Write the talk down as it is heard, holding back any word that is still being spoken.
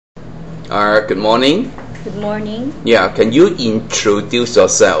Good morning. Good morning. Yeah, can you introduce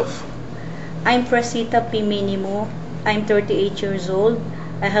yourself? I'm Prasita P. Minimo. I'm 38 years old.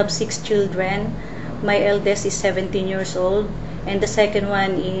 I have 6 children. My eldest is 17 years old, and the second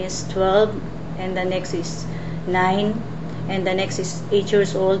one is 12, and the next is 9, and the next is 8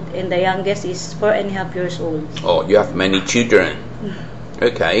 years old, and the youngest is 4.5 years old. Oh, you have many children.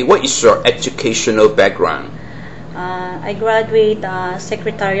 Okay, what is your educational background? I graduate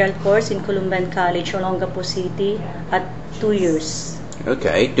secretarial course in Columban College, Olongapo City at 2 years.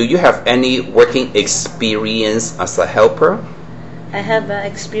 Okay, do you have any working experience as a helper? I have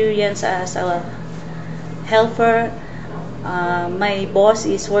experience as a helper. My boss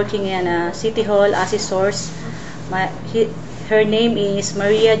is working in a City Hall assessors. Her name is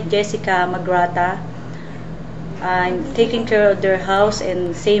Maria Jessica Magrata. I'm taking care of their house,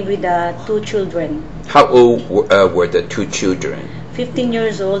 and same with the 2 children. How old were the 2 children? 15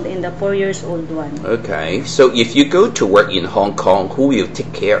 years old and the 4 years old one. Okay, so if you go to work in Hong Kong, who will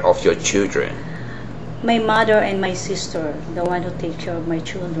take care of your children? My mother and my sister, the one who take care of my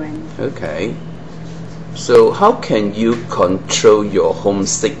children. Okay, so how can you control your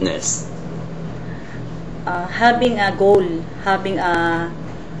homesickness? Having a goal, having a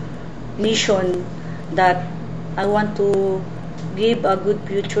mission that I want to give a good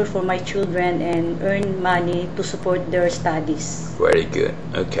future for my children and earn money to support their studies. Very good.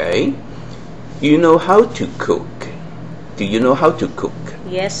 Okay. You know how to cook? Do you know how to cook?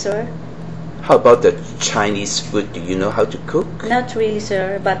 Yes, sir. How about the Chinese food? Do you know how to cook? Not really,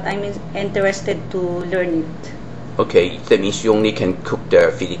 sir, but I'm interested to learn it. Okay, that means you only can cook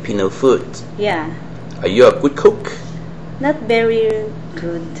the Filipino food. Yeah. Are you a good cook? Not very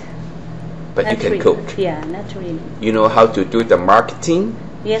good. But Not you can really. cook. Yeah, not really. You know how to do the marketing?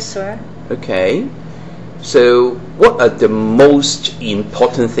 Yes, sir. Okay. So, what are the most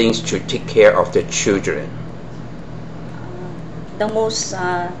important things to take care of the children? The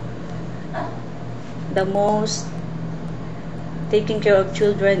most taking care of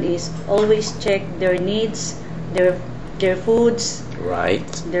children is always check their needs, their foods, Right.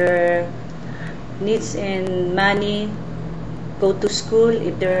 their needs and money, go to school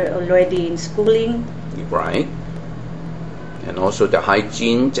if they're already in schooling. Right. And also the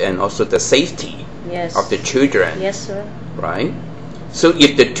hygiene and also the safety Yes. of the children. Yes, sir. Right. So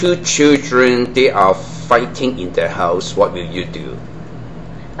if the 2 children, they are fighting in the house, what will you do?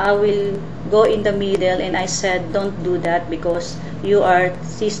 I will go in the middle, and I said, don't do that because you are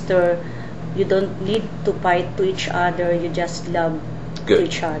sister. You don't need to fight to each other. You just love Good.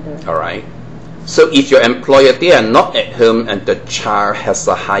 each other. All right. So if your employer, they are not at home and the child has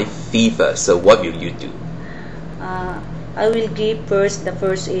a high fever, so what will you do? I will give first the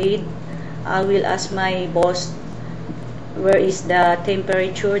first aid. I will ask my boss where is the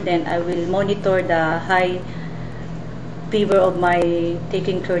temperature, then I will monitor the high fever of my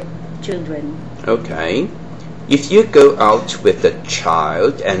taking care children. Okay. If you go out with the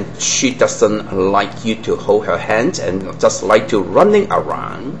child and she doesn't like you to hold her hand and just like to running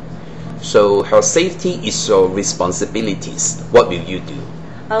around, so her safety is your responsibilities, what will you do?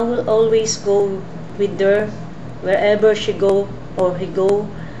 I will always go with her wherever she go or he go,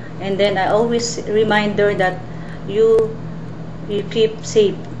 and then I always remind her that you keep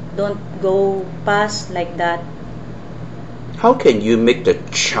safe. Don't go past like that. How can you make the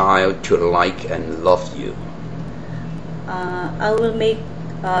child to like and love you? I will make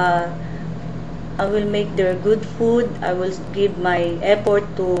their good food. I will give my effort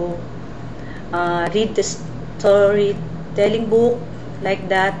to read the storytelling book like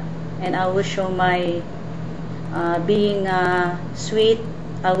that, and I will show my being sweet.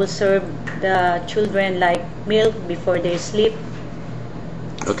 I will serve the children like milk before they sleep.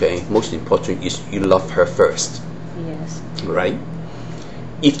 Okay, most important is you love her first, Yes. right?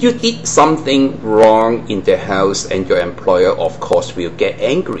 If you did something wrong in the house and your employer, of course, will get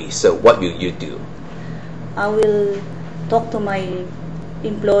angry, so what will you do? I will talk to my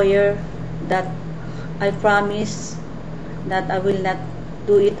employer that I promise that I will not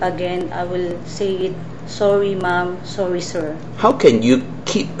do it again. I will say it, sorry ma'am, sorry sir. How can you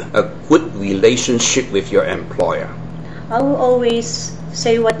keep a good relationship with your employer? I will always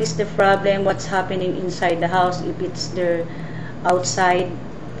say what is the problem, what's happening inside the house, if it's there outside,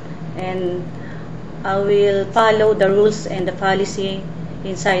 and I will follow the rules and the policy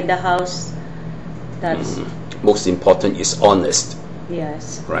inside the house. That's Most important is honest,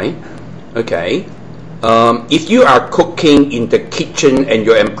 yes. right? Okay. If you are cooking in the kitchen and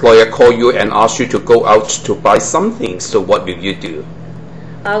your employer call you and ask you to go out to buy something, so what will you do?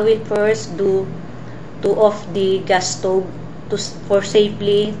 I will first do off the gas stove for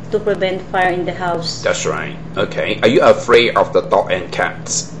safely to prevent fire in the house. That's right. Okay. Are you afraid of the dog and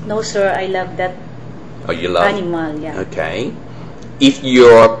cats? No, sir. I love that Oh, you love animal. Yeah. Okay. If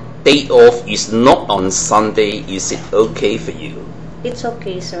your day off is not on Sunday, is it okay for you? It's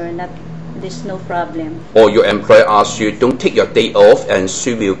okay, sir. There's no problem. Or your employer asks you, don't take your day off and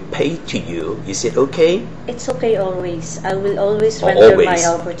she will pay to you. Is it okay? It's okay always. I will always render my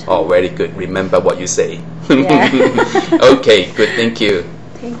overtime. Oh, very good. Remember what you say. Yeah. Okay, good. Thank you.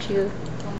 Thank you.